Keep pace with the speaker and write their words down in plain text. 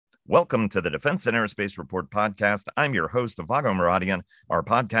Welcome to the Defense and Aerospace Report podcast. I'm your host, Vago Muradian. Our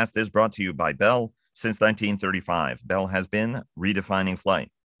podcast is brought to you by Bell. Since 1935, Bell has been redefining flight.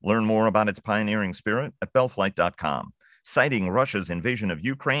 Learn more about its pioneering spirit at bellflight.com. Citing Russia's invasion of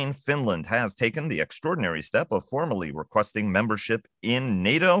Ukraine, Finland has taken the extraordinary step of formally requesting membership in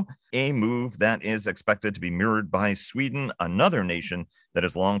NATO, a move that is expected to be mirrored by Sweden, another nation that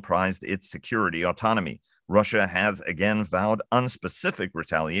has long prized its security autonomy. Russia has again vowed unspecific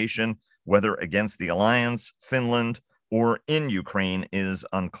retaliation, whether against the alliance, Finland, or in Ukraine is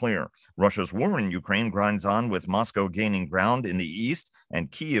unclear. Russia's war in Ukraine grinds on, with Moscow gaining ground in the east and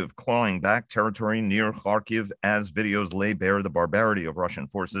Kyiv clawing back territory near Kharkiv as videos lay bare the barbarity of Russian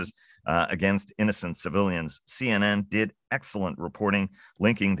forces against innocent civilians. CNN did excellent reporting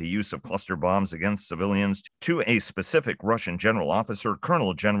linking the use of cluster bombs against civilians to a specific Russian general officer,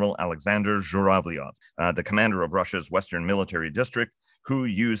 Colonel General Alexander Zhuravlyov, the commander of Russia's Western Military District, who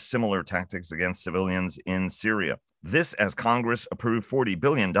used similar tactics against civilians in Syria. This as Congress approved $40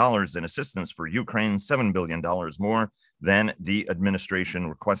 billion in assistance for Ukraine, $7 billion more than the administration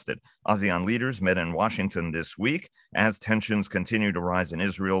requested. ASEAN leaders met in Washington this week as tensions continue to rise in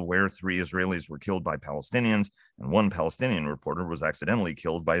Israel, where 3 Israelis were killed by Palestinians and 1 Palestinian reporter was accidentally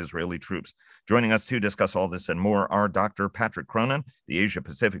killed by Israeli troops. Joining us to discuss all this and more are Dr. Patrick Cronin, the Asia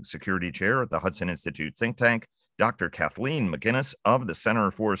Pacific Security Chair at the Hudson Institute think tank, Dr. Kathleen McGinnis of the Center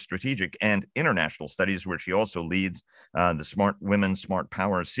for Strategic and International Studies, where she also leads the Smart Women, Smart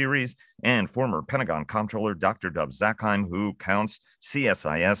Power series, and former Pentagon Comptroller Dr. Dov Zakheim, who counts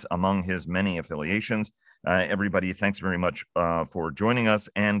CSIS among his many affiliations. Everybody, thanks very much for joining us.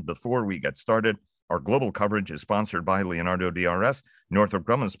 And before we get started, our global coverage is sponsored by Leonardo DRS. Northrop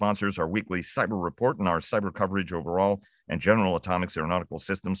Grumman sponsors our weekly cyber report, and our cyber coverage overall. And General Atomics Aeronautical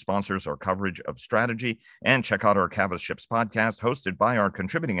Systems sponsors our coverage of strategy. And check out our Cavas Ships podcast, hosted by our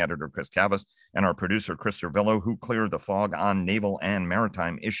contributing editor, Chris Cavas, and our producer, Chris Cervello, who clear the fog on naval and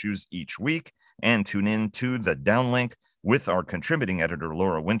maritime issues each week. And tune in to the Downlink with our contributing editor,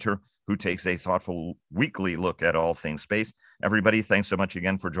 Laura Winter, who takes a thoughtful weekly look at all things space. Everybody, thanks so much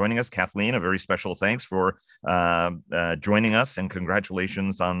again for joining us. Kathleen, a very special thanks for joining us, and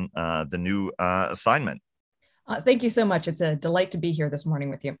congratulations on the new assignment. Thank you so much. It's a delight to be here this morning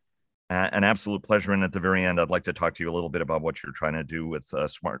with you. An absolute pleasure. And at the very end, I'd like to talk to you a little bit about what you're trying to do with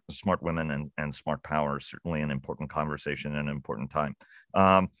smart women and smart power. Certainly an important conversation and an important time.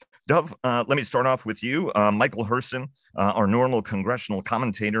 Dov, let me start off with you. Michael Herson, our normal congressional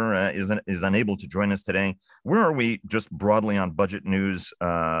commentator, is unable to join us today. Where are we just broadly on budget news,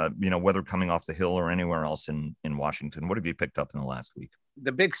 whether coming off the Hill or anywhere else in Washington? What have you picked up in the last week?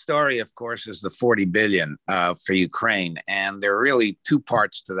 The big story, of course, is the $40 billion for Ukraine. And there are really 2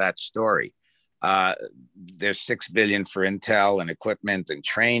 parts to that story. There's $6 billion for intel and equipment and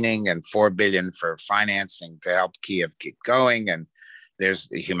training, and $4 billion for financing to help Kyiv keep going. And there's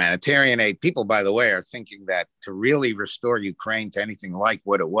humanitarian aid. People, by the way, are thinking that to really restore Ukraine to anything like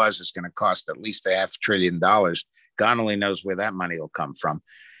what it was is going to cost at least $500 billion. God only knows where that money will come from.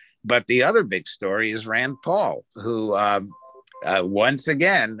 But the other big story is Rand Paul, who once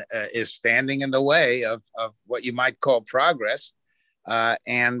again is standing in the way of what you might call progress.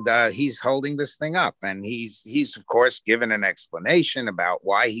 And he's holding this thing up. And he's of course, given an explanation about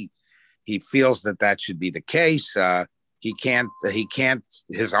why he feels that should be the case. He can't,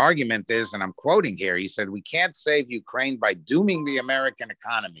 his argument is, and I'm quoting here, he said, "We can't save Ukraine by dooming the American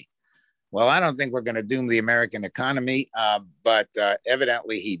economy." Well, I don't think we're going to doom the American economy, but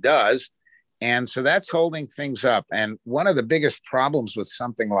evidently he does. And so that's holding things up. And one of the biggest problems with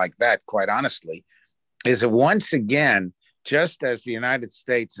something like that, quite honestly, is that once again, just as the United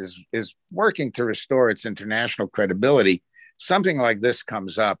States is working to restore its international credibility, something like this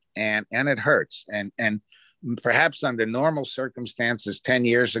comes up and it hurts. And perhaps under normal circumstances 10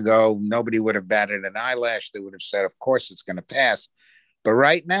 years ago, nobody would have batted an eyelash. They would have said, of course, it's going to pass. But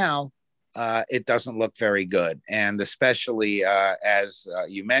right now, it doesn't look very good. And especially as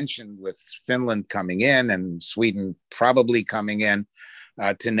you mentioned, with Finland coming in and Sweden probably coming in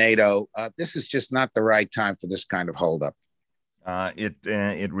to NATO, this is just not the right time for this kind of holdup.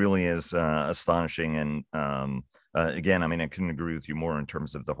 It really is astonishing. And again, I mean, I couldn't agree with you more in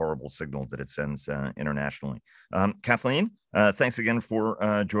terms of the horrible signal that it sends internationally. Kathleen, thanks again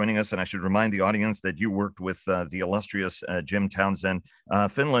for joining us. And I should remind the audience that you worked with the illustrious Jim Townsend.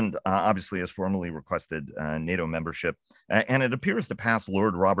 Finland obviously has formally requested NATO membership, and it appears to pass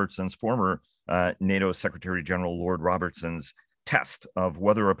Lord Robertson's, former NATO Secretary General Lord Robertson's, test of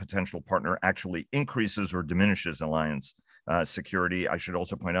whether a potential partner actually increases or diminishes alliance security. I should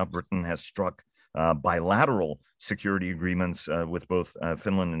also point out Britain has struck bilateral security agreements with both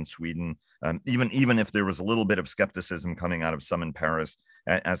Finland and Sweden, even if there was a little bit of skepticism coming out of some in Paris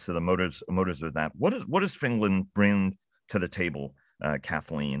as to the motives of that. What does Finland bring to the table,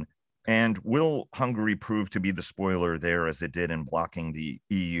 Kathleen? And will Hungary prove to be the spoiler there, as it did in blocking the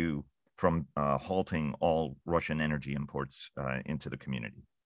EU from halting all Russian energy imports into the community?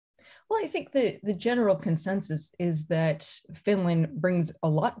 Well, I think the general consensus is that Finland brings a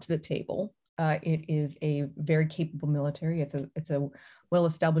lot to the table. It is a very capable military. It's a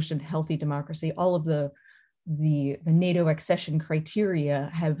well-established and healthy democracy. All of the NATO accession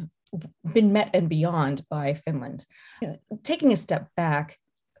criteria have been met and beyond by Finland. Taking a step back,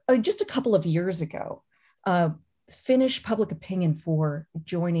 just a couple of years ago, Finnish public opinion for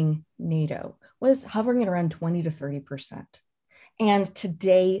joining NATO was hovering at around 20 to 30%. And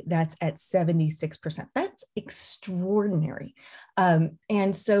today that's at 76%. That's extraordinary.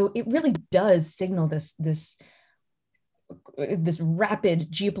 And so it really does signal this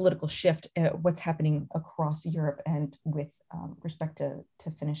rapid geopolitical shift, what's happening across Europe and with respect to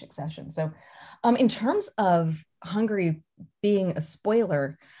Finnish accession. So in terms of Hungary being a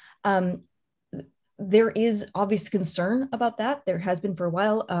spoiler, there is obvious concern about that. There has been for a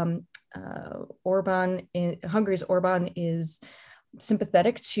while. Hungary's Orban is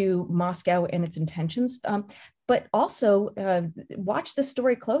sympathetic to Moscow and its intentions, but also watch this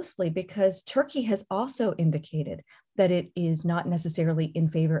story closely, because Turkey has also indicated that it is not necessarily in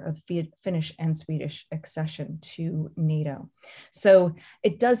favor of Finnish and Swedish accession to NATO. So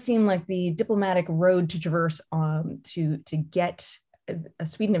it does seem like the diplomatic road to traverse to get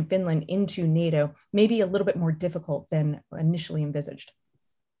Sweden and Finland into NATO may be a little bit more difficult than initially envisaged.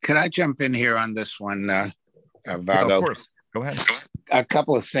 Can I jump in here on this one, Vago? Yeah, of course. Go ahead. A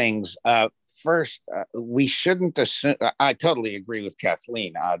couple of things. First, we shouldn't assume. I totally agree with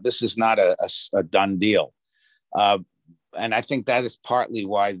Kathleen. This is not a done deal. And I think that is partly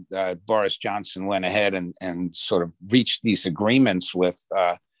why Boris Johnson went ahead and sort of reached these agreements with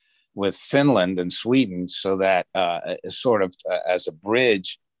Finland and Sweden, so that sort of as a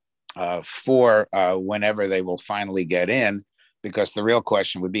bridge for whenever they will finally get in. Because the real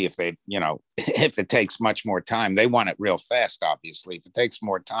question would be if they, if it takes much more time. They want it real fast, obviously. If it takes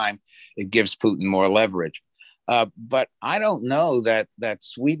more time, it gives Putin more leverage. But I don't know that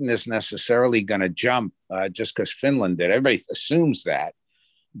Sweden is necessarily going to jump just because Finland did. Everybody assumes that.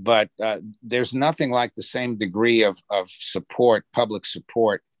 But there's nothing like the same degree of support, public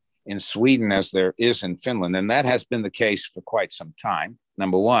support in Sweden as there is in Finland. And that has been the case for quite some time,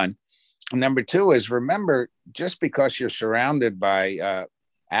 number one. Number two is, remember, just because you're surrounded by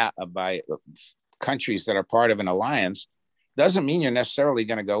countries that are part of an alliance doesn't mean you're necessarily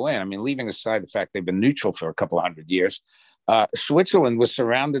going to go in. I mean, leaving aside the fact they've been neutral for a couple of hundred years, Switzerland was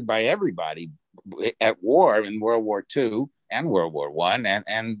surrounded by everybody at war in World War II and World War I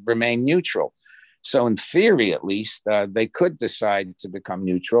and remained neutral. So in theory, at least, they could decide to become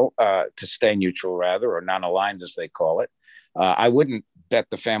neutral, to stay neutral rather, or non-aligned as they call it. I wouldn't bet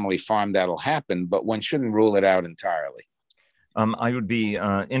the family farm that'll happen, but one shouldn't rule it out entirely. I would be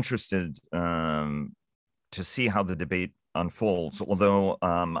interested to see how the debate unfolds, although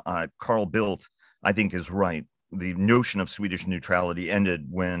Carl Bildt, I think, is right. The notion of Swedish neutrality ended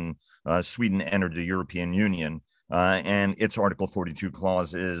when Sweden entered the European Union, and its Article 42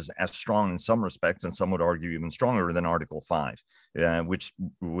 clause is as strong in some respects, and some would argue even stronger than Article 5, which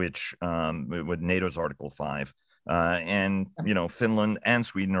with NATO's Article 5. And Finland and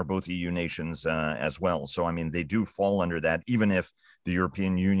Sweden are both EU nations as well. So I mean, they do fall under that, even if the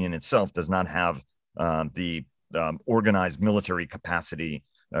European Union itself does not have the organized military capacity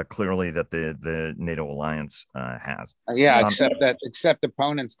clearly that the NATO alliance has. Yeah, except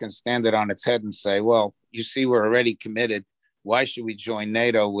opponents can stand it on its head and say, well, you see, we're already committed. Why should we join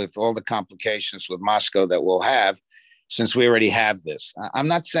NATO with all the complications with Moscow that we'll have, since we already have this? I'm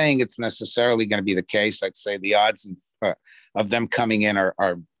not saying it's necessarily going to be the case. I'd say the odds of them coming in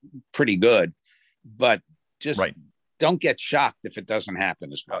are pretty good, but just don't get shocked if it doesn't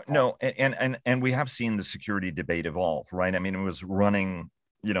happen as well. No, and we have seen the security debate evolve, right? I mean, it was running,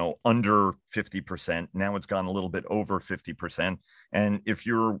 under 50%. Now it's gone a little bit over 50%. And if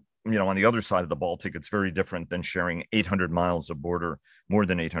you're, on the other side of the Baltic, it's very different than sharing 800 miles of border, more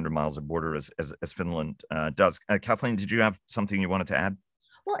than 800 miles of border as Finland does. Kathleen, did you have something you wanted to add?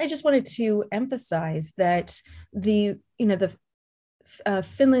 Well, I just wanted to emphasize that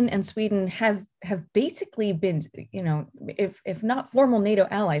Finland and Sweden have basically been, if not formal NATO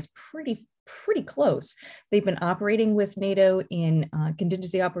allies, pretty close. They've been operating with NATO in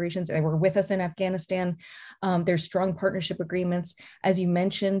contingency operations. They were with us in Afghanistan. There's strong partnership agreements. As you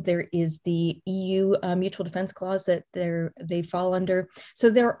mentioned, there is the EU Mutual Defense Clause that they fall under. So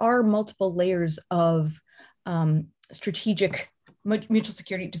there are multiple layers of strategic mutual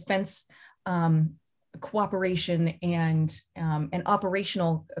security defense cooperation and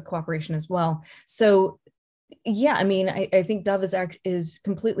operational cooperation as well. So yeah, I mean, I think Dov is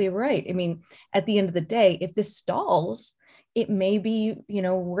completely right. I mean, at the end of the day, if this stalls, it may be,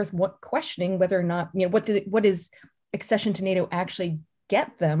 worth questioning whether or not, what is accession to NATO actually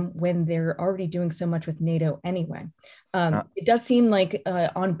get them when they're already doing so much with NATO anyway. It does seem like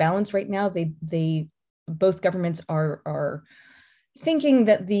on balance right now, they both governments are thinking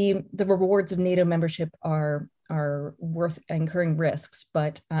that the rewards of NATO membership are worth incurring risks.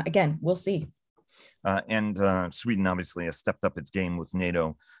 But again, we'll see. And Sweden obviously has stepped up its game with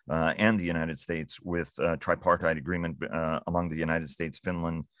NATO and the United States with a tripartite agreement among the United States,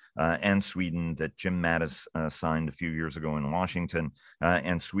 Finland, and Sweden that Jim Mattis signed a few years ago in Washington.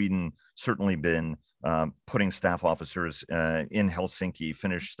 And Sweden certainly been putting staff officers in Helsinki,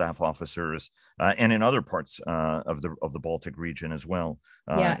 Finnish staff officers, and in other parts of the Baltic region as well,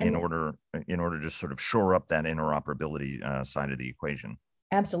 in order to sort of shore up that interoperability side of the equation.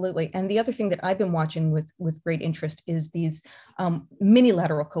 Absolutely. And the other thing that I've been watching with great interest is these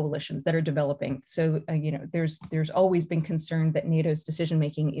minilateral coalitions that are developing. So, there's always been concern that NATO's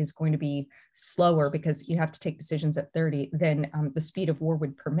decision-making is going to be slower because you have to take decisions at 30 than the speed of war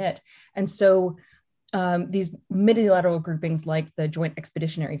would permit. And so these minilateral groupings like the Joint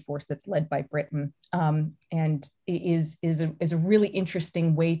Expeditionary Force that's led by Britain and is a really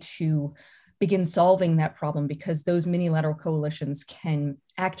interesting way to begin solving that problem, because those minilateral coalitions can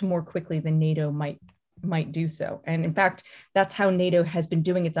act more quickly than NATO might do so. And in fact, that's how NATO has been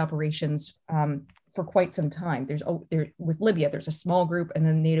doing its operations for quite some time. With Libya, there's a small group, and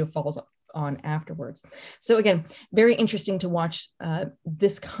then NATO falls on afterwards. So again, very interesting to watch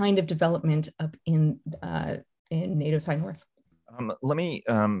this kind of development up in NATO's High North. Let me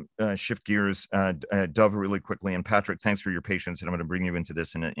shift gears, Dov, really quickly. And Patrick, thanks for your patience. And I'm going to bring you into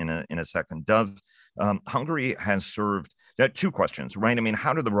this in a second. Dov, Hungary has served two questions, right? I mean,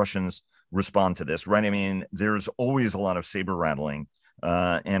 how do the Russians respond to this, right? I mean, there's always a lot of saber rattling.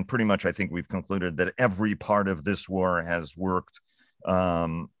 And pretty much, I think we've concluded that every part of this war has worked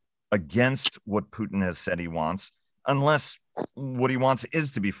against what Putin has said he wants, unless what he wants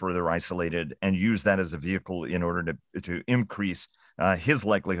is to be further isolated and use that as a vehicle in order to increase his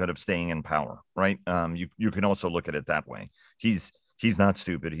likelihood of staying in power, right? You can also look at it that way. He's not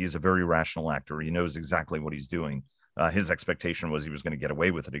stupid. He's a very rational actor. He knows exactly what he's doing. His expectation was he was going to get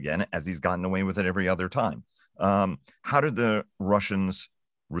away with it again, as he's gotten away with it every other time. How did the Russians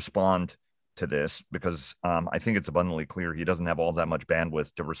respond to this? Because I think it's abundantly clear he doesn't have all that much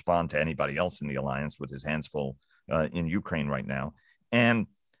bandwidth to respond to anybody else in the alliance with his hands full in Ukraine right now. And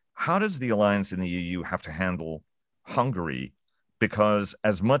how does the alliance in the EU have to handle Hungary? Because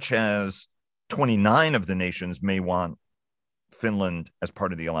as much as 29 of the nations may want Finland as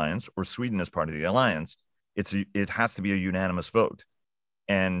part of the alliance or Sweden as part of the alliance, it has to be a unanimous vote.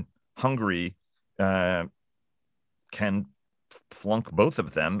 And Hungary can flunk both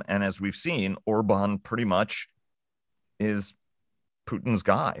of them. And as we've seen, Orban pretty much is Putin's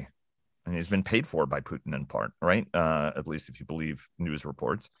guy. And he's been paid for by Putin in part, right? At least if you believe news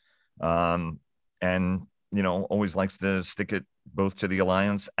reports. And, always likes to stick it both to the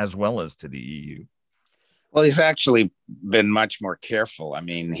alliance as well as to the EU. Well, he's actually been much more careful. I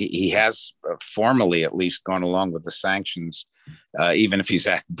mean, he has formally at least gone along with the sanctions, even if he's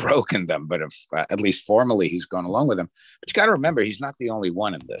broken them. But at least formally, he's gone along with them. But you got to remember, he's not the only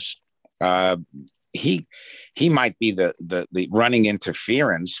one in this. He might be the running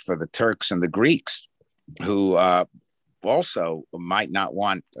interference for the Turks and the Greeks, who also might not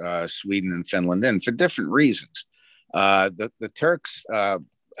want Sweden and Finland in for different reasons. The Turks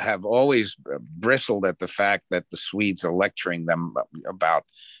have always bristled at the fact that the Swedes are lecturing them about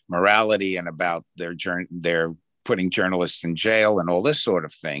morality and about their putting journalists in jail and all this sort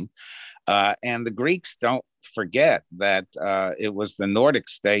of thing. And the Greeks don't forget that it was the Nordic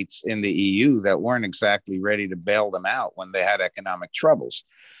states in the EU that weren't exactly ready to bail them out when they had economic troubles.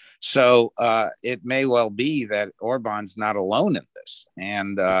 So it may well be that Orban's not alone in this.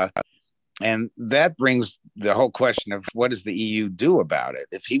 And that brings the whole question of what does the EU do about it?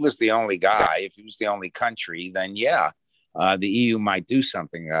 If he was the only guy, if he was the only country, then the EU might do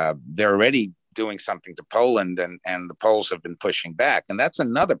something. They're already doing something to Poland, and the Poles have been pushing back. And that's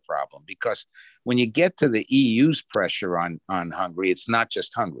another problem, because when you get to the EU's pressure on Hungary, it's not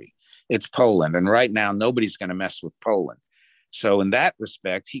just Hungary, it's Poland. And right now, nobody's going to mess with Poland. So in that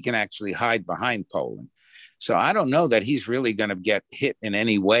respect, he can actually hide behind Poland. So I don't know that he's really going to get hit in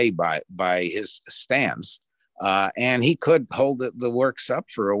any way by his stance. And he could hold the works up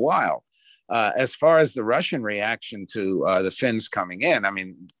for a while. As far as the Russian reaction to the Finns coming in, I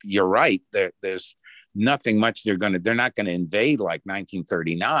mean, you're right. There's nothing much they're not going to invade like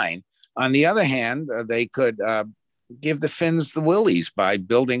 1939. On the other hand, they could give the Finns the willies by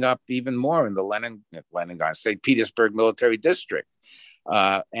building up even more in the St. Petersburg military district,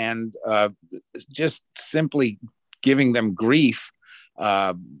 and just simply giving them grief,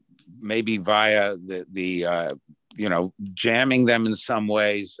 maybe via the jamming them in some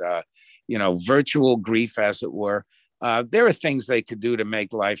ways, virtual grief, as it were. There are things they could do to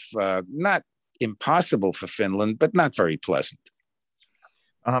make life not impossible for Finland, but not very pleasant.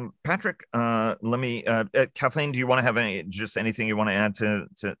 Patrick, let me, Kathleen, do you want to have anything you want to add to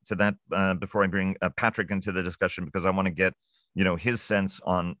that before I bring Patrick into the discussion? Because I want to get, his sense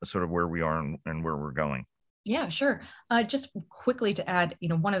on sort of where we are and where we're going. Yeah, sure. Just quickly to add,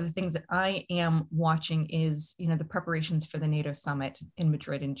 one of the things that I am watching is, the preparations for the NATO summit in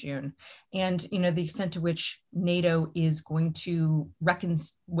Madrid in June, and the extent to which NATO is going to reckon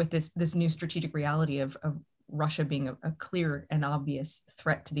with this new strategic reality of Russia being a clear and obvious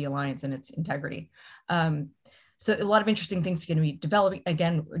threat to the alliance and its integrity. So a lot of interesting things are going to be developing.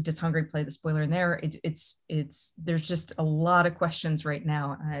 Again, does Hungary play the spoiler in there? There's just a lot of questions right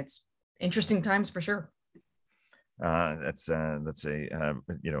now. It's interesting times for sure. That's said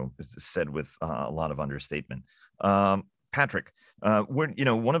with a lot of understatement. Patrick,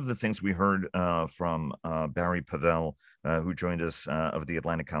 one of the things we heard from Barry Pavel, who joined us of the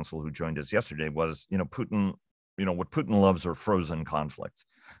Atlantic Council, who joined us yesterday, was Putin. What Putin loves are frozen conflicts,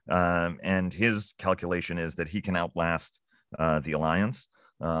 and his calculation is that he can outlast the alliance.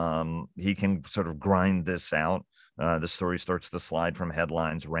 He can sort of grind this out. The story starts to slide from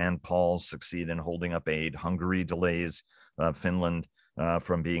headlines. Rand Pauls succeed in holding up aid. Hungary delays Finland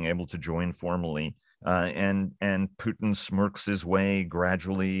from being able to join formally. And Putin smirks his way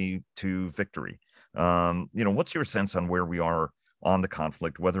gradually to victory. What's your sense on where we are on the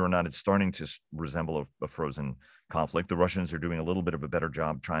conflict, whether or not it's starting to resemble a frozen conflict? The Russians are doing a little bit of a better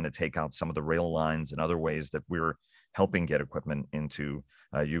job trying to take out some of the rail lines and other ways that we're helping get equipment into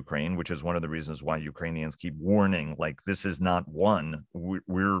Ukraine, which is one of the reasons why Ukrainians keep warning, like, this is not won.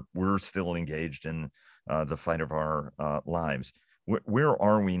 We're still engaged in the fight of our lives. Where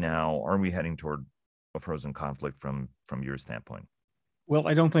are we now? Are we heading toward a frozen conflict from your standpoint? Well,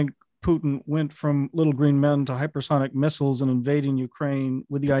 I don't think Putin went from little green men to hypersonic missiles and invading Ukraine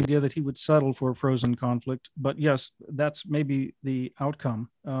with the idea that he would settle for a frozen conflict. But yes, that's maybe the outcome,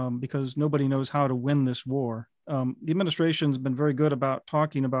 because nobody knows how to win this war. The administration's been very good about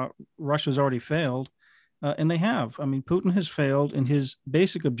talking about Russia's already failed, and they have. I mean, Putin has failed in his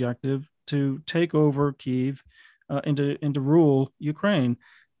basic objective to take over Kyiv and to rule Ukraine.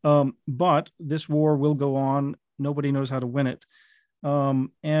 But this war will go on. Nobody knows how to win it.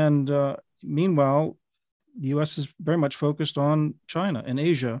 Meanwhile, the U.S. is very much focused on China and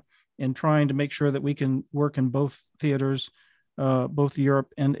Asia and trying to make sure that we can work in both theaters, both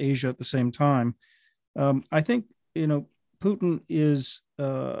Europe and Asia at the same time. I think, Putin is,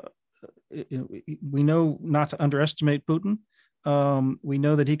 we know not to underestimate Putin. We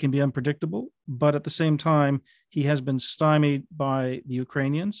know that he can be unpredictable, but at the same time, he has been stymied by the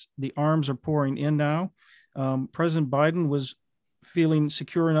Ukrainians. The arms are pouring in now. President Biden was feeling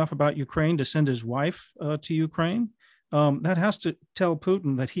secure enough about Ukraine to send his wife to Ukraine. That has to tell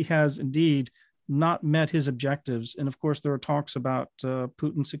Putin that he has indeed not met his objectives. And of course, there are talks about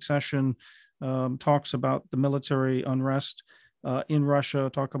Putin's succession, talks about the military unrest in Russia,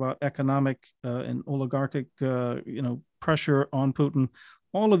 talk about economic and oligarchic, pressure on Putin.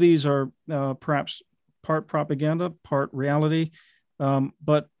 All of these are perhaps part propaganda, part reality,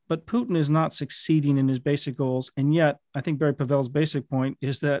 but Putin is not succeeding in his basic goals. And yet, I think Barry Pavel's basic point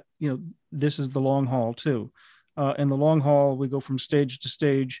is that, this is the long haul too. In the long haul, we go from stage to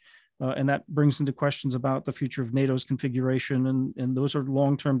stage, and that brings into questions about the future of NATO's configuration. And those are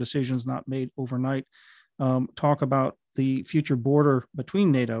long-term decisions not made overnight. Talk about the future border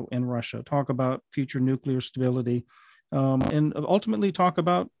between NATO and Russia, talk about future nuclear stability, and ultimately talk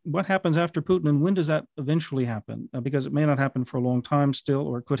about what happens after Putin and when does that eventually happen, because it may not happen for a long time still,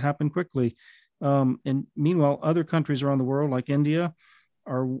 or it could happen quickly. And meanwhile, other countries around the world, like India,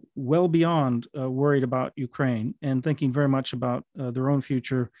 are well beyond worried about Ukraine and thinking very much about their own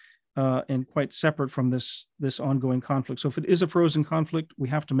future and quite separate from this ongoing conflict. So if it is a frozen conflict, we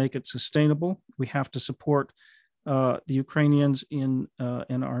have to make it sustainable. We have to support the Ukrainians in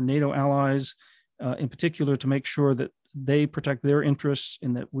our NATO allies, in particular, to make sure that they protect their interests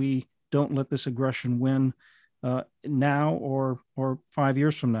and that we don't let this aggression win now or 5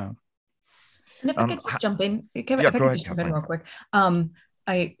 years from now. And if I could just jump in, Kevin, yeah, go ahead, jump in real quick.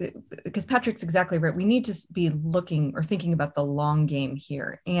 Because Patrick's exactly right. We need to be looking or thinking about the long game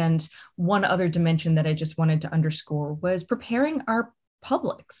here. And one other dimension that I just wanted to underscore was preparing our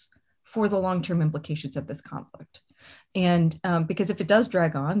publics for the long-term implications of this conflict. And because if it does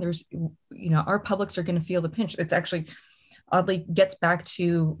drag on, there's, our publics are going to feel the pinch. It's actually oddly gets back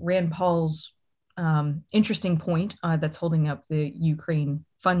to Rand Paul's interesting point that's holding up the Ukraine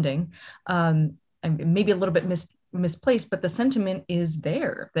funding. And maybe a little bit misplaced, but the sentiment is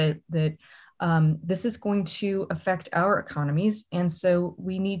there that this is going to affect our economies. And so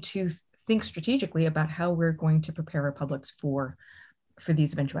we need to think strategically about how we're going to prepare our publics for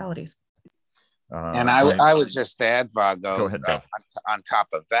these eventualities. And I would just add, Vago, go ahead, on top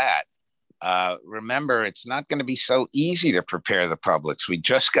of that, remember, it's not going to be so easy to prepare the publics. We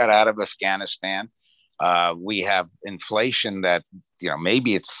just got out of Afghanistan. We have inflation that,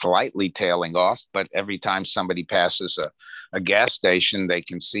 maybe it's slightly tailing off, but every time somebody passes a gas station, they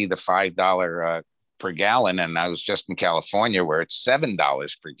can see the $5 per gallon. And I was just in California where it's $7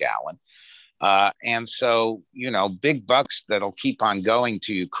 per gallon. And so, big bucks that'll keep on going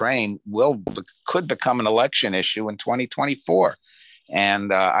to Ukraine could become an election issue in 2024.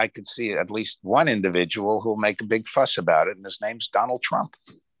 And I could see at least one individual who'll make a big fuss about it, and his name's Donald Trump.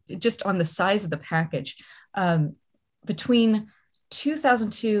 Just on the size of the package, between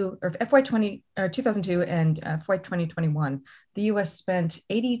 2002 or FY20 or 2002 and FY 2021, the U.S. spent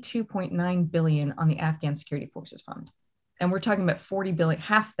 $82.9 billion on the Afghan Security Forces Fund. And we're talking about $40 billion,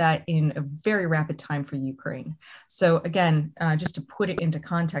 half that in a very rapid time for Ukraine. So again, just to put it into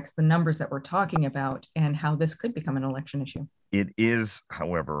context, the numbers that we're talking about and how this could become an election issue. It is,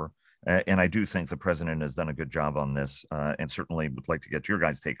 however, and I do think the president has done a good job on this, and certainly would like to get your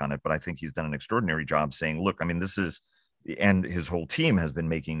guys' take on it, but I think he's done an extraordinary job saying, look, I mean, this is, and his whole team has been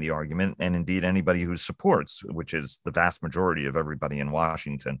making the argument, and indeed anybody who supports, which is the vast majority of everybody in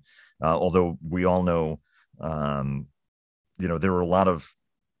Washington, although we all know, there are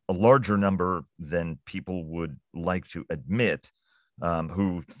a larger number than people would like to admit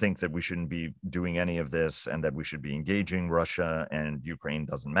who think that we shouldn't be doing any of this and that we should be engaging Russia and Ukraine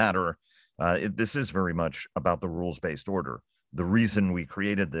doesn't matter. This is very much about the rules-based order. The reason we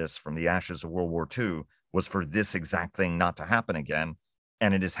created this from the ashes of World War II was for this exact thing not to happen again.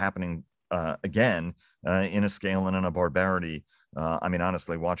 And it is happening again in a scale and in a barbarity. I mean,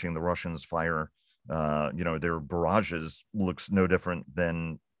 honestly, watching the Russians fire their barrages looks no different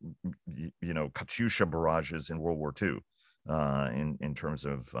than, Katyusha barrages in World War II in terms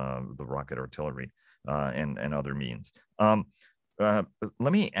of the rocket artillery and other means. Let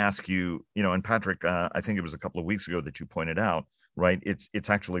me ask you, and Patrick, I think it was a couple of weeks ago that you pointed out, right? It's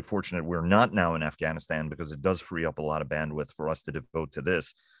actually fortunate we're not now in Afghanistan because it does free up a lot of bandwidth for us to devote to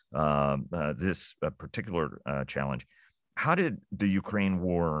this particular challenge. How did the Ukraine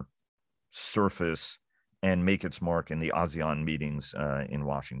war surface and make its mark in the ASEAN meetings in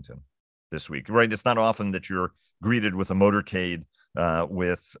Washington this week, right? It's not often that you're greeted with a motorcade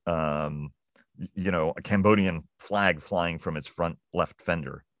with, a Cambodian flag flying from its front left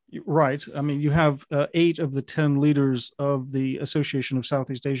fender. Right. I mean, you have 8 of the 10 leaders of the Association of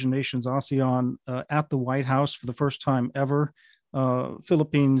Southeast Asian Nations, ASEAN, at the White House for the first time ever.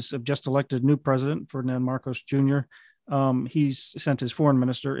 Philippines have just elected new president, Ferdinand Marcos Jr. He's sent his foreign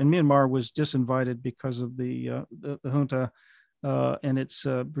minister, and Myanmar was disinvited because of the junta and its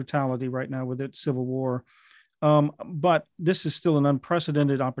brutality right now with its civil war. But this is still an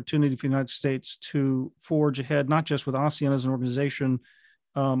unprecedented opportunity for the United States to forge ahead, not just with ASEAN as an organization,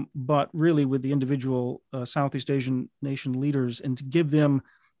 but really with the individual Southeast Asian nation leaders, and to give them,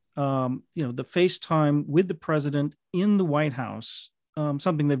 the face time with the president in the White House,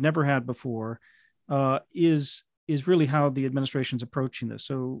 something they've never had before, is really how the administration's approaching this.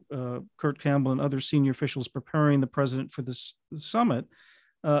 So Kurt Campbell and other senior officials preparing the president for this summit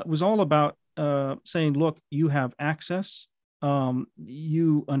was all about saying, look, you have access.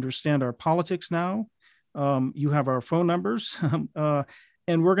 You understand our politics now. You have our phone numbers.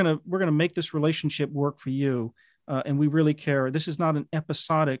 And we're gonna make this relationship work for you. And we really care. This is not an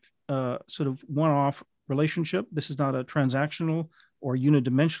episodic sort of one-off relationship. This is not a transactional or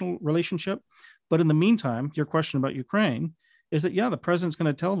unidimensional relationship. But in the meantime, your question about Ukraine is that, the president's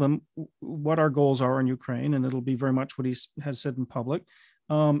going to tell them what our goals are in Ukraine, and it'll be very much what he has said in public.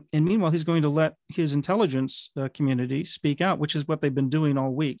 And meanwhile, he's going to let his intelligence community speak out, which is what they've been doing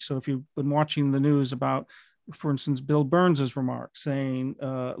all week. So if you've been watching the news about, for instance, Bill Burns's remarks saying,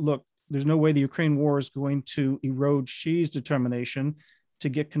 look, there's no way the Ukraine war is going to erode Xi's determination to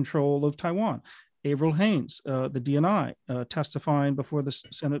get control of Taiwan. Avril Haines, the DNI, testifying before the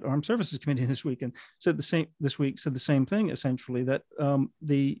Senate Armed Services Committee this week, and said the same thing, essentially, that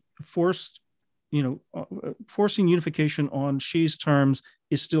the forcing unification on Xi's terms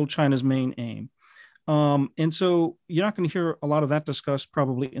is still China's main aim. And so you're not going to hear a lot of that discussed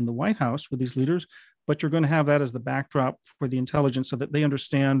probably in the White House with these leaders, but you're going to have that as the backdrop for the intelligence so that they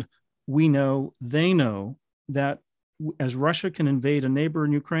understand, we know, they know that as Russia can invade a neighbor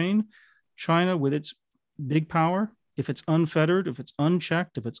in Ukraine, China, with its big power, if it's unfettered, if it's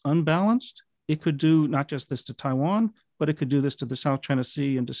unchecked, if it's unbalanced, it could do not just this to Taiwan, but it could do this to the South China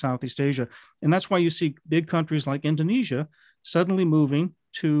Sea and to Southeast Asia. And that's why you see big countries like Indonesia suddenly moving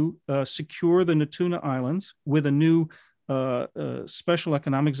to secure the Natuna Islands with a new special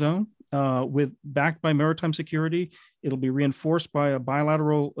economic zone, backed by maritime security. It'll be reinforced by a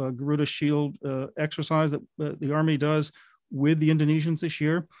bilateral Garuda Shield exercise that the Army does with the Indonesians this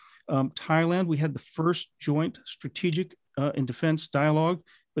year. Thailand, we had the first joint strategic and defense dialogue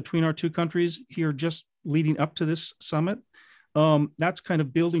between our two countries here just leading up to this summit. That's kind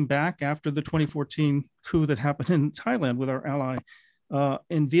of building back after the 2014 coup that happened in Thailand with our ally.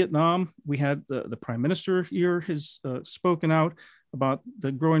 In Vietnam, we had the prime minister here has spoken out about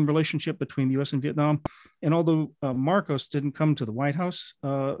the growing relationship between the US and Vietnam. And although Marcos didn't come to the White House,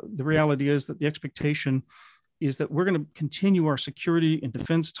 the reality is that the expectation is that we're going to continue our security and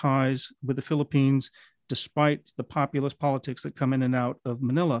defense ties with the Philippines, despite the populist politics that come in and out of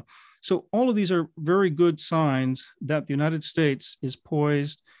Manila. So all of these are very good signs that the United States is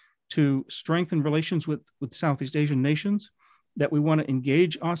poised to strengthen relations with Southeast Asian nations, that we want to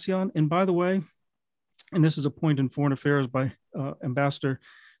engage ASEAN. And by the way, and this is a point in foreign affairs by Ambassador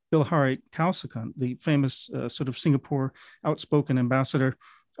Bilahari Kausikan, the famous sort of Singapore outspoken ambassador,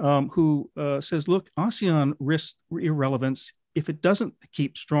 who says, look, ASEAN risks irrelevance if it doesn't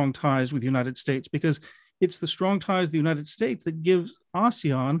keep strong ties with the United States, because it's the strong ties of the United States that gives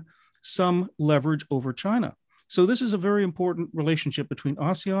ASEAN some leverage over China. So this is a very important relationship between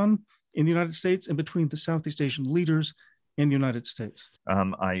ASEAN and the United States and between the Southeast Asian leaders in the United States.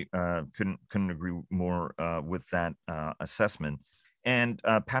 I couldn't agree more with that assessment. And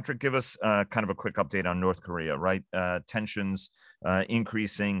Patrick, give us kind of a quick update on North Korea, right? Tensions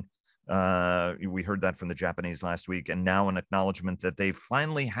increasing. We heard that from the Japanese last week, and now an acknowledgement that they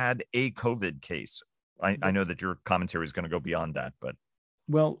finally had a COVID case. I know that your commentary is going to go beyond that, but.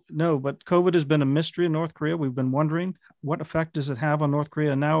 Well, no, but COVID has been a mystery in North Korea. We've been wondering what effect does it have on North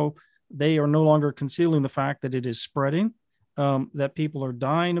Korea. Now they are no longer concealing the fact that it is spreading, that people are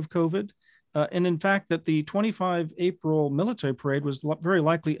dying of COVID. And in fact, that the 25 April military parade was very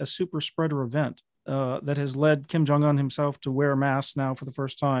likely a super spreader event that has led Kim Jong-un himself to wear masks now for the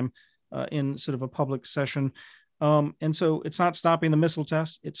first time in sort of a public session. And so it's not stopping the missile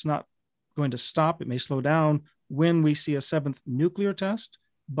test. It's not going to stop. It may slow down when we see a seventh nuclear test.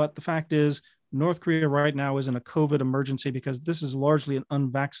 But the fact is, North Korea right now is in a COVID emergency because this is largely an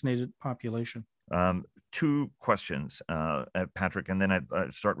unvaccinated population. Two questions, Patrick, and then I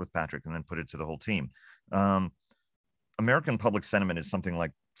start with Patrick and then put it to the whole team. American public sentiment is something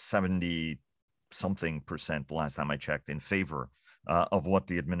like 70-something% the last time I checked in favor of what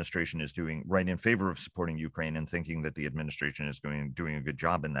the administration is doing, right, in favor of supporting Ukraine and thinking that the administration is doing a good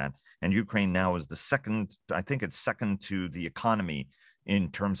job in that. And Ukraine now is the second, I think it's second to the economy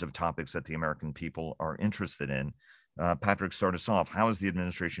in terms of topics that the American people are interested in. Patrick, start us off. How is the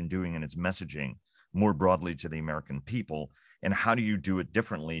administration doing in its messaging more broadly to the American people? And how do you do it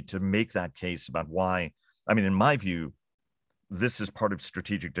differently to make that case about why? I mean, in my view, this is part of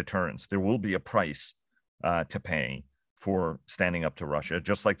strategic deterrence. There will be a price to pay for standing up to Russia,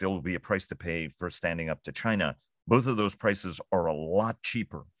 just like there will be a price to pay for standing up to China. Both of those prices are a lot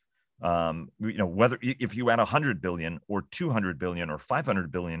cheaper. Whether if you add 100 billion or 200 billion or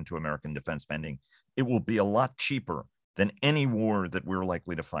 500 billion to American defense spending, it will be a lot cheaper than any war that we're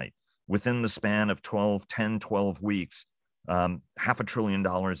likely to fight. Within the span of 12 weeks, $500 billion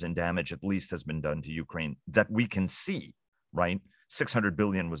in damage at least has been done to Ukraine that we can see, right? 600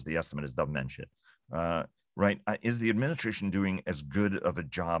 billion was the estimate, as Dov mentioned, right? Is the administration doing as good of a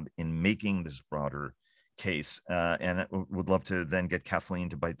job in making this broader case? And would love to then get Kathleen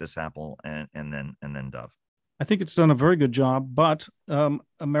to bite this apple and then Dov. I think it's done a very good job, but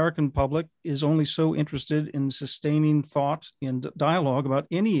American public is only so interested in sustaining thought and dialogue about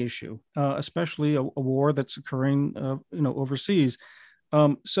any issue, especially a war that's occurring, overseas.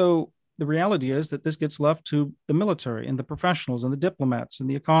 So the reality is that this gets left to the military and the professionals and the diplomats and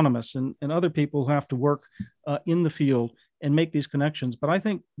the economists and other people who have to work in the field and make these connections. But I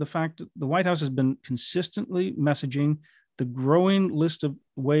think the fact that the White House has been consistently messaging the growing list of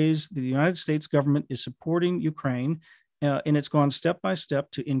ways the United States government is supporting Ukraine, and it's gone step by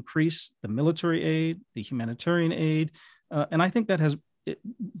step to increase the military aid, the humanitarian aid, and I think that has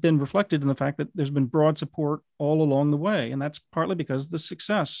been reflected in the fact that there's been broad support all along the way, and that's partly because of the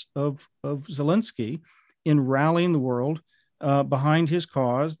success of Zelensky in rallying the world behind his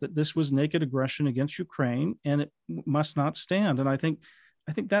cause, that this was naked aggression against Ukraine and it must not stand. And I think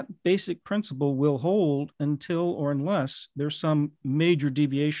that basic principle will hold until or unless there's some major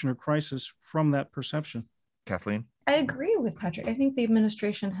deviation or crisis from that perception. Kathleen? I agree with Patrick. I think the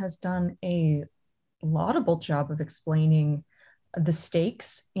administration has done a laudable job of explaining the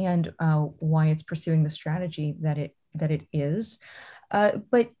stakes and why it's pursuing the strategy that it is.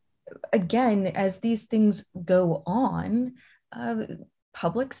 But again, as these things go on,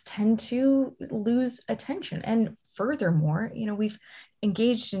 publics tend to lose attention. And furthermore, we've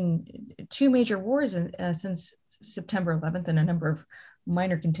engaged in two major wars since September 11th and a number of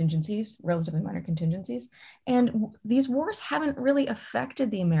relatively minor contingencies. And these wars haven't really affected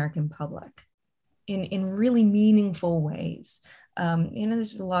the American public in really meaningful ways.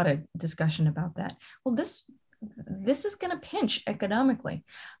 There's a lot of discussion about that. Well, this is going to pinch economically.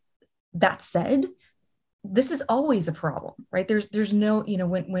 That said, this is always a problem, right? There's no,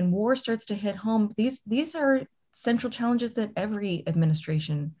 when war starts to hit home, these are central challenges that every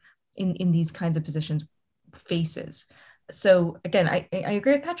administration in these kinds of positions faces. So again, I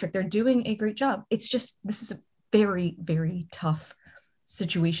agree with Patrick. They're doing a great job. It's just, this is a very, very tough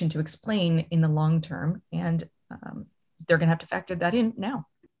situation to explain in the long term. And they're going to have to factor that in now.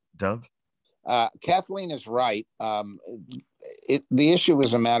 Dov? Kathleen is right. The issue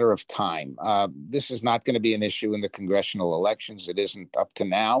is a matter of time. This is not going to be an issue in the congressional elections. It isn't up to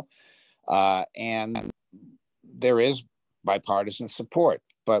now. And there is bipartisan support,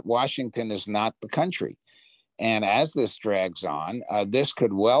 but Washington is not the country. And as this drags on, this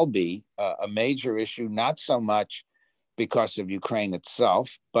could well be a major issue, not so much because of Ukraine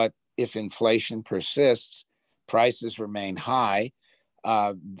itself, but if inflation persists, prices remain high,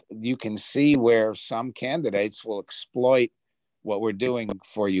 you can see where some candidates will exploit what we're doing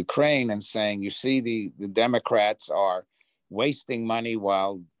for Ukraine and saying, you see, the Democrats are wasting money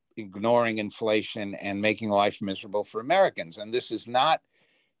while ignoring inflation and making life miserable for Americans. And this is not,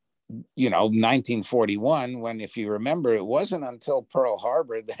 1941, when, if you remember, it wasn't until Pearl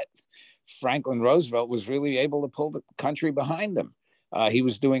Harbor that Franklin Roosevelt was really able to pull the country behind him. He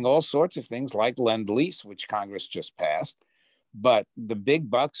was doing all sorts of things like Lend-Lease, which Congress just passed, but the big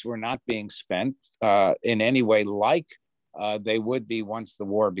bucks were not being spent in any way like they would be once the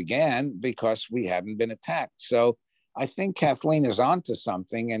war began, because we hadn't been attacked. So I think Kathleen is onto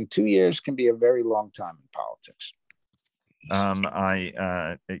something, and 2 years can be a very long time in politics. As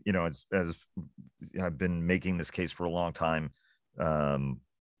I've been making this case for a long time,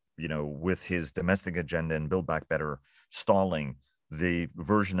 with his domestic agenda and Build Back Better stalling, the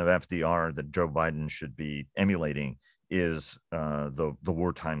version of FDR that Joe Biden should be emulating is the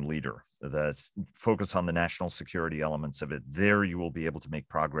wartime leader. That's focus on the national security elements of it. There you will be able to make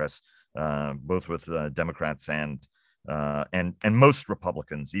progress, both with Democrats and most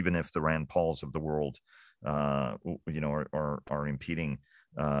Republicans, even if the Rand Pauls of the world are impeding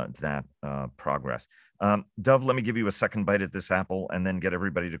that progress. Dov, let me give you a second bite at this apple and then get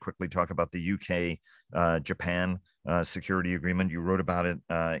everybody to quickly talk about the UK Japan security agreement. You wrote about it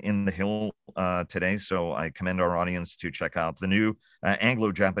in The Hill today, so I commend our audience to check out the new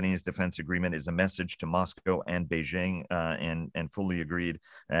Anglo-Japanese defense agreement. Is a message to Moscow and Beijing, and fully agreed.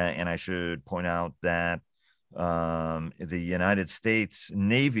 And I should point out that the United States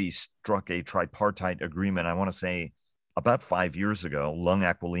Navy struck a tripartite agreement, I want to say about 5 years ago. Lung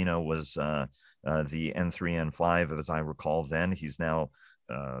Aquilino was the N3, N5, as I recall then. He's now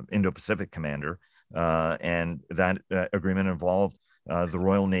Indo-Pacific commander. And that agreement involved the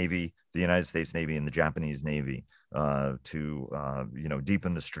Royal Navy, the United States Navy, and the Japanese Navy to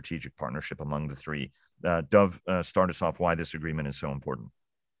deepen the strategic partnership among the three. Dov, start us off why this agreement is so important.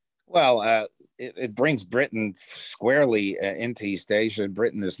 Well, it brings Britain squarely into East Asia.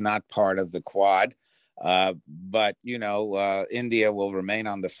 Britain is not part of the Quad, but India will remain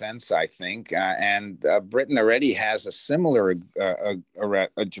on the fence, I think. And Britain already has a similar,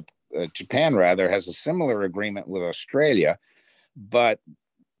 Japan rather, has a similar agreement with Australia. But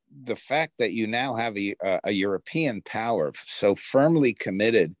the fact that you now have a European power so firmly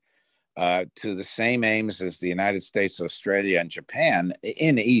committed to the same aims as the United States, Australia, and Japan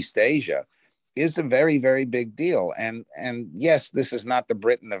in East Asia is a very, very big deal. And yes, this is not the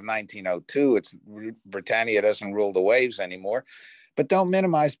Britain of 1902. It's Britannia doesn't rule the waves anymore. But don't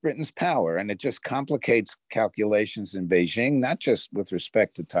minimize Britain's power. And it just complicates calculations in Beijing, not just with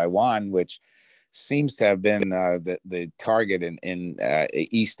respect to Taiwan, which seems to have been the target in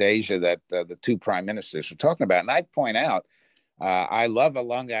East Asia that the two prime ministers are talking about. And I'd point out, I love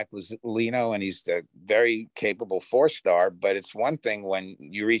Alung Aquilino, and he's a very capable four-star, but it's one thing when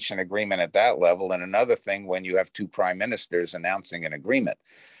you reach an agreement at that level and another thing when you have two prime ministers announcing an agreement.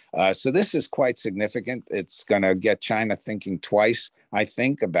 So this is quite significant. It's going to get China thinking twice, I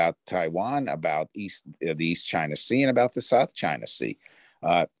think, about Taiwan, about the East China Sea, and about the South China Sea.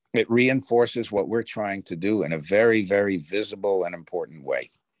 It reinforces what we're trying to do in a very, very visible and important way.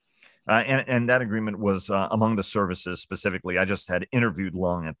 And that agreement was among the services specifically. I just had interviewed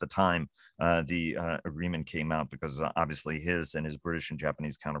Lung at the time the agreement came out, because obviously his and his British and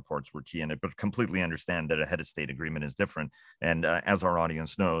Japanese counterparts were key in it, but completely understand that a head of state agreement is different. And as our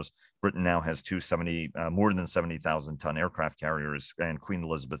audience knows, Britain now has more than 70,000 ton aircraft carriers, and Queen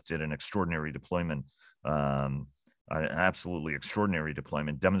Elizabeth did an extraordinary deployment, absolutely extraordinary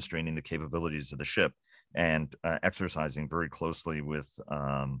deployment, demonstrating the capabilities of the ship and exercising very closely with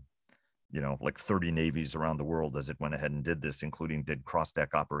like 30 navies around the world as it went ahead and did this, including did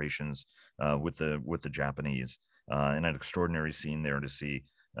cross-deck operations with the Japanese, and an extraordinary scene there to see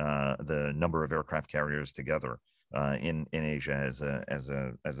the number of aircraft carriers together in Asia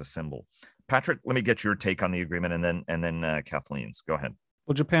as a symbol. Patrick, let me get your take on the agreement, and then Kathleen's. Go ahead.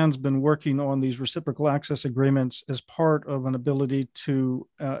 Well, Japan's been working on these reciprocal access agreements as part of an ability to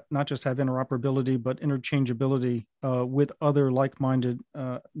not just have interoperability, but interchangeability with other like-minded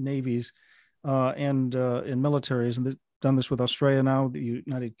navies and militaries. And they've done this with Australia now, the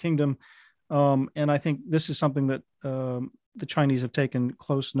United Kingdom. And I think this is something that the Chinese have taken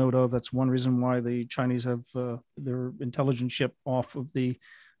close note of. That's one reason why the Chinese have their intelligence ship off of the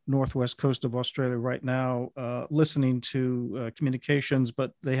northwest coast of Australia right now, listening to communications,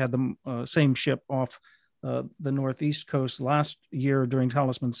 but they had the same ship off the northeast coast last year during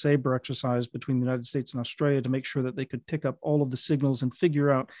Talisman Sabre exercise between the United States and Australia to make sure that they could pick up all of the signals and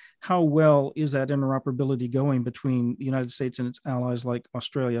figure out how well is that interoperability going between the United States and its allies like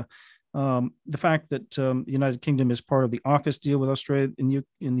Australia. The fact that the United Kingdom is part of the AUKUS deal with Australia in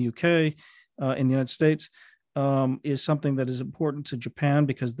the UK, in the United States, is something that is important to Japan,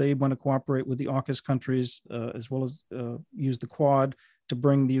 because they want to cooperate with the AUKUS countries as well as use the Quad to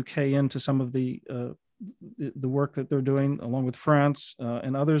bring the UK into some of the work that they're doing, along with France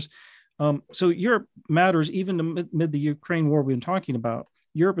and others. So Europe matters even amid the Ukraine war we've been talking about.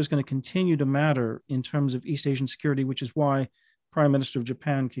 Europe is going to continue to matter in terms of East Asian security, which is why Prime Minister of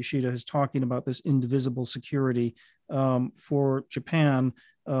Japan, Kishida, is talking about this indivisible security for Japan.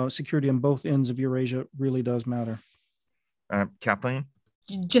 Security on both ends of Eurasia really does matter. Kathleen?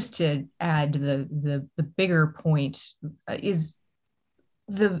 Just to add, the bigger point is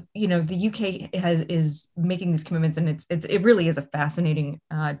the UK is making these commitments, and it really is a fascinating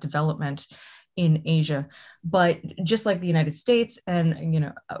development in Asia. But just like the United States,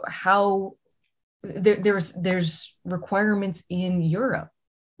 and how there's requirements in Europe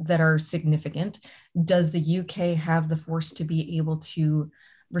that are significant. Does the UK have the force to be able to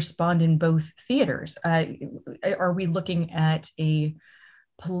respond in both theaters? Are we looking at a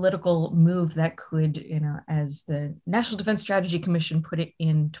political move that could, as the National Defense Strategy Commission put it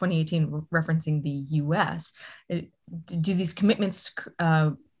in 2018, referencing the US, do these commitments,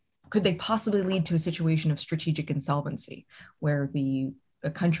 could they possibly lead to a situation of strategic insolvency where a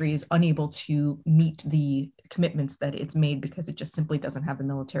country is unable to meet the commitments that it's made because it just simply doesn't have the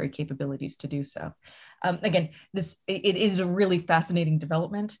military capabilities to do so? Again, it is a really fascinating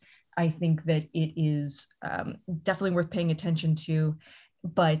development. I think that it is definitely worth paying attention to,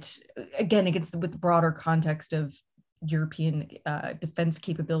 but again, against with the broader context of European defense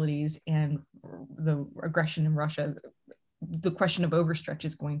capabilities and the aggression in Russia, the question of overstretch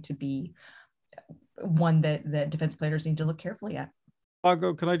is going to be one that defense planners need to look carefully at.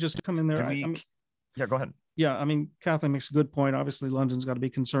 Vago, could I just come in there? Yeah, go ahead. Yeah, I mean, Kathleen makes a good point. Obviously, London's got to be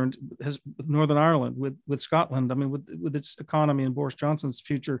concerned with Northern Ireland, with Scotland. I mean, with its economy and Boris Johnson's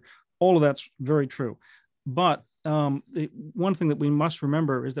future, all of that's very true. But one thing that we must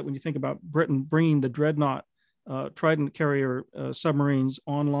remember is that when you think about Britain bringing the Dreadnought Trident carrier submarines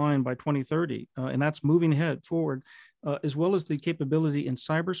online by 2030, and that's moving ahead forward, as well as the capability in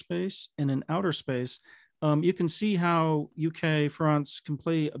cyberspace and in outer space, you can see how UK, France can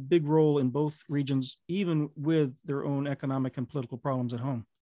play a big role in both regions, even with their own economic and political problems at home.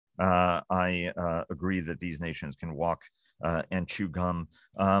 I agree that these nations can walk and chew gum.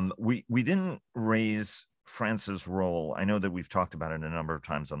 We didn't raise France's role. I know that we've talked about it a number of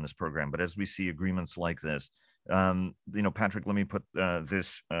times on this program, but as we see agreements like this, Patrick, let me put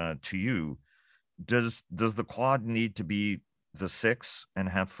this to you. Does the Quad need to be the six and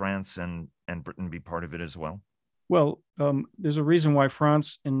have France and Britain be part of it as well? Well, there's a reason why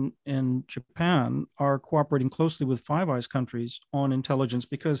France and Japan are cooperating closely with Five Eyes countries on intelligence,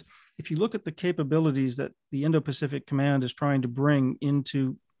 because if you look at the capabilities that the Indo-Pacific Command is trying to bring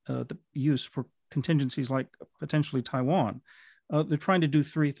into the use for contingencies like potentially Taiwan, they're trying to do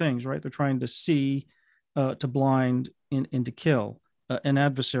three things, right? They're trying to see, to blind, and to kill an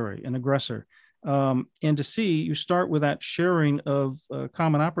adversary, an aggressor. And to see, you start with that sharing of a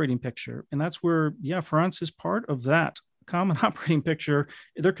common operating picture. And that's where, France is part of that common operating picture.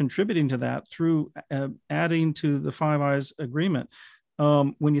 They're contributing to that through adding to the Five Eyes agreement.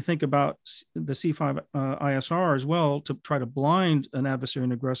 When you think about the C5 ISR as well, to try to blind an adversary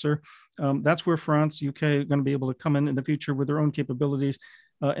and aggressor, that's where France, UK are going to be able to come in the future with their own capabilities.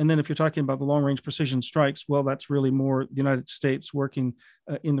 And then if you're talking about the long-range precision strikes, well, that's really more the United States working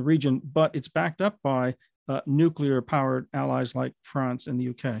in the region, but it's backed up by nuclear-powered allies like France and the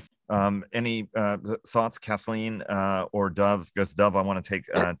UK. Any thoughts, Kathleen or Dov? Because Dov, I want to take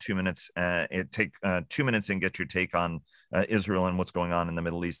 2 minutes. Take 2 minutes and get your take on Israel and what's going on in the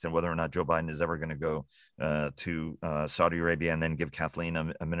Middle East, and whether or not Joe Biden is ever going to go to Saudi Arabia, and then give Kathleen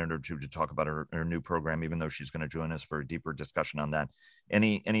a minute or two to talk about her new program, even though she's going to join us for a deeper discussion on that.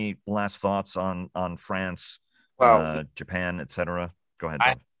 Any last thoughts on France, Japan, etc.? Go ahead,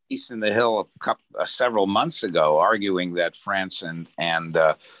 Dov. East in the Hill several months ago, arguing that France and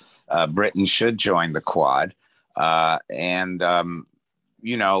Britain should join the Quad. In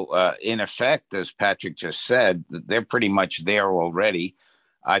effect, as Patrick just said, they're pretty much there already.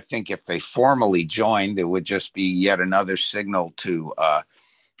 I think if they formally joined, it would just be yet another signal to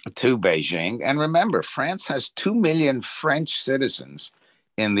Beijing. And remember, France has 2 million French citizens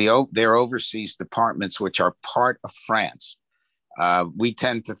in their overseas departments, which are part of France. We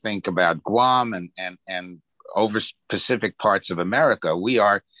tend to think about Guam and over Pacific parts of America. We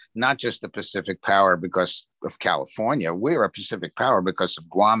are not just a Pacific power because of California. We're a Pacific power because of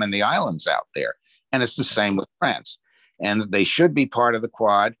Guam and the islands out there. And it's the same with France. And they should be part of the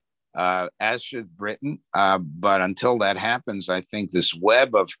Quad, as should Britain. But until that happens, I think this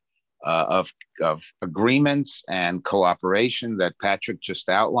web of agreements and cooperation that Patrick just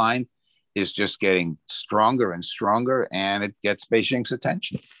outlined is just getting stronger and stronger, and it gets Beijing's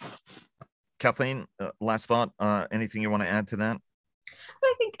attention. Kathleen, last thought, anything you want to add to that?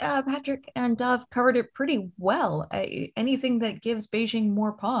 I think Patrick and Dov covered it pretty well. Anything that gives Beijing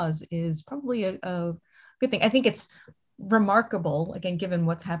more pause is probably a good thing. I think it's remarkable, again, given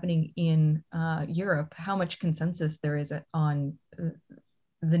what's happening in Europe, how much consensus there is on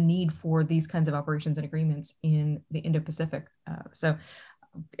the need for these kinds of operations and agreements in the Indo-Pacific. So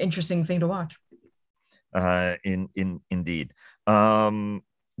interesting thing to watch. Indeed.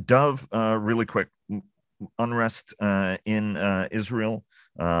 Dov, really quick, unrest in Israel,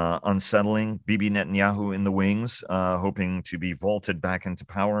 unsettling. Bibi Netanyahu in the wings, hoping to be vaulted back into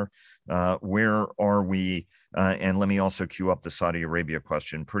power. Where are we? And let me also cue up the Saudi Arabia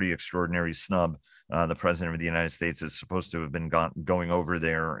question. Pretty extraordinary snub. The president of the United States is supposed to have been going over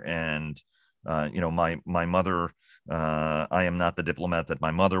there, and my mother. I am not the diplomat that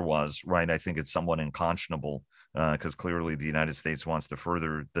my mother was, right? I think it's somewhat unconscionable because clearly the United States wants to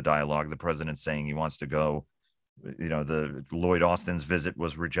further the dialogue. The president's saying he wants to go. The Lloyd Austin's visit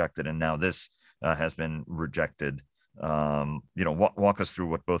was rejected, and now this has been rejected. Walk us through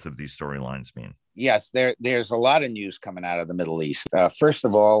what both of these storylines mean. Yes, there's a lot of news coming out of the Middle East. First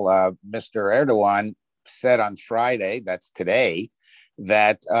of all, Mr. Erdogan said on Friday, that's today,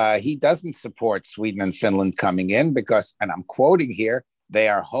 that he doesn't support Sweden and Finland coming in because, and I'm quoting here, they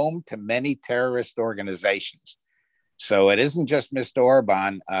are home to many terrorist organizations. So it isn't just Mr.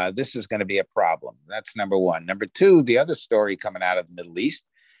 Orban. This is going to be a problem. That's number one. Number two, the other story coming out of the Middle East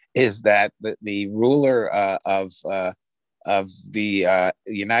is that the ruler of the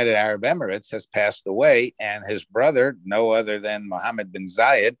United Arab Emirates has passed away, and his brother, no other than Mohammed bin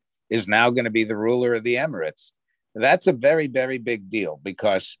Zayed, is now going to be the ruler of the Emirates. That's a very, very big deal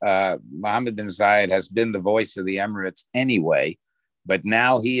because Mohammed bin Zayed has been the voice of the Emirates anyway, but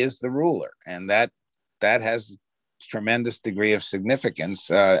now he is the ruler, and that has tremendous degree of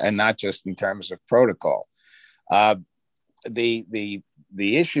significance, and not just in terms of protocol. The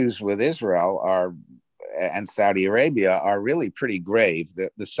issues with Israel and Saudi Arabia are really pretty grave.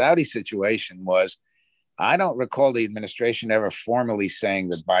 The Saudi situation was I don't recall the administration ever formally saying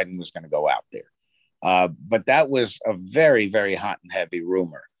that Biden was going to go out there. But that was a very, very hot and heavy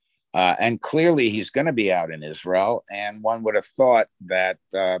rumor. And clearly he's going to be out in Israel. And one would have thought that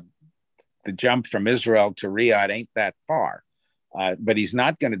the jump from Israel to Riyadh ain't that far. But he's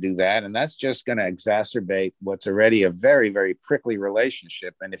not going to do that. And that's just going to exacerbate what's already a very, very prickly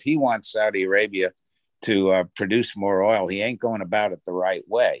relationship. And if he wants Saudi Arabia to produce more oil, he ain't going about it the right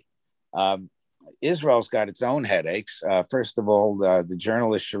way. Israel's got its own headaches. First of all, the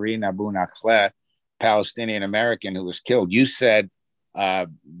journalist Shireen Abu Akleh, Palestinian American who was killed, you said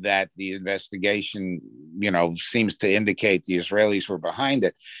that the investigation, seems to indicate the Israelis were behind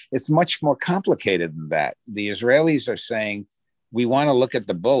it. It's much more complicated than that. The Israelis are saying, we want to look at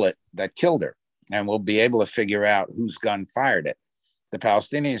the bullet that killed her, and we'll be able to figure out whose gun fired it. The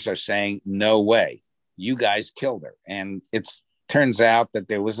Palestinians are saying, no way, you guys killed her. And it turns out that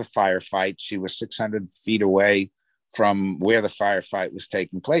there was a firefight. She was 600 feet away from where the firefight was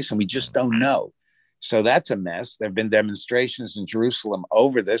taking place, and we just don't know. So that's a mess. There have been demonstrations in Jerusalem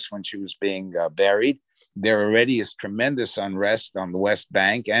over this when she was being buried. There already is tremendous unrest on the West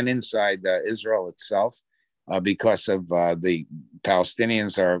Bank and inside Israel itself because of the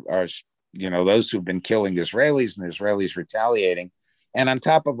Palestinians are those who've been killing Israelis and Israelis retaliating. And on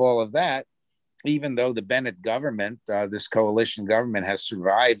top of all of that, even though the Bennett government, this coalition government, has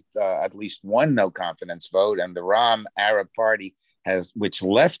survived at least one no confidence vote, and the Ram Arab Party which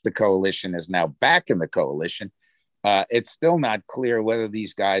left the coalition, is now back in the coalition. It's still not clear whether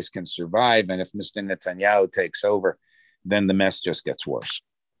these guys can survive. And if Mr. Netanyahu takes over, then the mess just gets worse.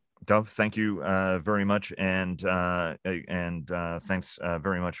 Dov, thank you very much, and thanks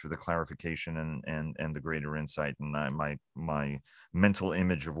very much for the clarification and the greater insight. And my mental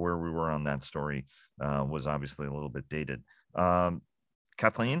image of where we were on that story was obviously a little bit dated.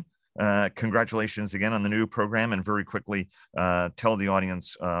 Kathleen, congratulations again on the new program, and very quickly tell the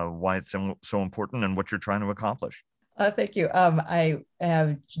audience why it's so important and what you're trying to accomplish. Thank you. I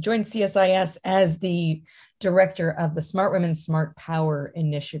have joined CSIS as the director of the Smart Women, Smart Power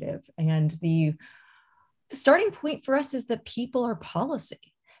initiative. And the starting point for us is that people are policy.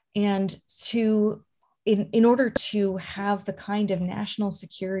 And in order to have the kind of national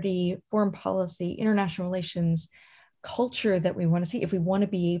security, foreign policy, international relations culture that we want to see, if we want to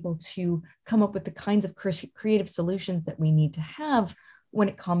be able to come up with the kinds of creative solutions that we need to have when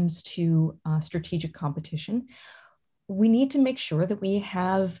it comes to strategic competition, we need to make sure that we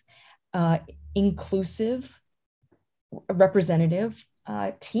have inclusive, representative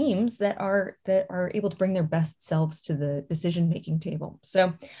teams that are able to bring their best selves to the decision-making table.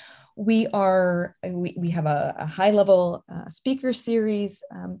 So we have a high-level speaker series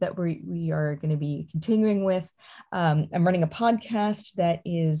that we are going to be continuing with. I'm running a podcast that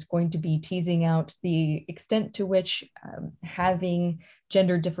is going to be teasing out the extent to which having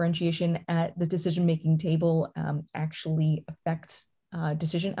gender differentiation at the decision-making table actually affects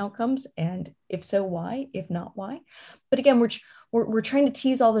decision outcomes, and if so, why? If not, why? But again, we're trying to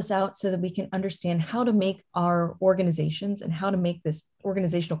tease all this out so that we can understand how to make our organizations and how to make this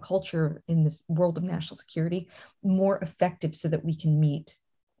organizational culture in this world of national security more effective so that we can meet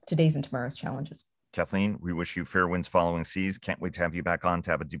today's and tomorrow's challenges. Kathleen, we wish you fair winds following seas. Can't wait to have you back on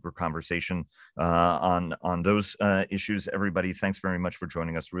to have a deeper conversation on those issues. Everybody, thanks very much for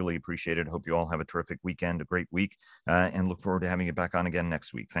joining us. Really appreciate it. Hope you all have a terrific weekend, a great week, and look forward to having you back on again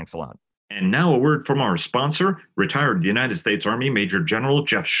next week. Thanks a lot. And now a word from our sponsor, retired United States Army Major General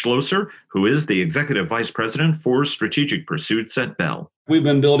Jeff Schlosser, who is the Executive Vice President for Strategic Pursuits at Bell. We've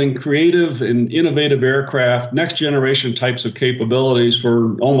been building creative and innovative aircraft, next generation types of capabilities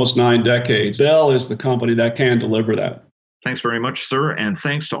for almost 9 decades. Bell is the company that can deliver that. Thanks very much, sir. And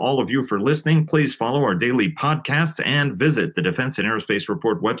thanks to all of you for listening. Please follow our daily podcasts and visit the Defense and Aerospace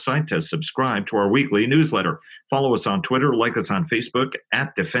Report website to subscribe to our weekly newsletter. Follow us on Twitter, like us on Facebook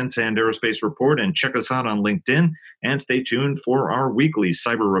at Defense and Aerospace Report, and check us out on LinkedIn. And stay tuned for our weekly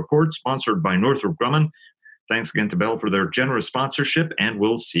cyber report sponsored by Northrop Grumman. Thanks again to Bell for their generous sponsorship, and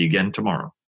we'll see you again tomorrow.